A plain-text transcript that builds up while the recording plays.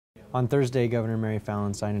On Thursday, Governor Mary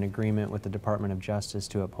Fallin signed an agreement with the Department of Justice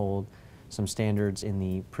to uphold some standards in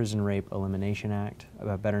the Prison Rape Elimination Act,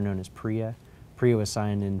 better known as PREA. PREA was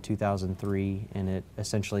signed in 2003, and it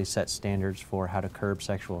essentially sets standards for how to curb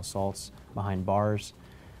sexual assaults behind bars.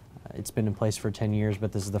 It's been in place for 10 years,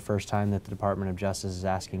 but this is the first time that the Department of Justice is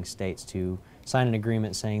asking states to sign an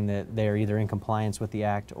agreement saying that they're either in compliance with the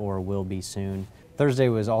act or will be soon. Thursday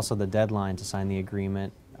was also the deadline to sign the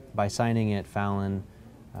agreement. By signing it, Fallin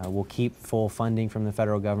will keep full funding from the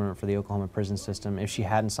federal government for the Oklahoma prison system. If she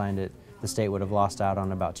hadn't signed it, the state would have lost out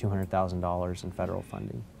on about $200,000 in federal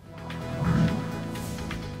funding.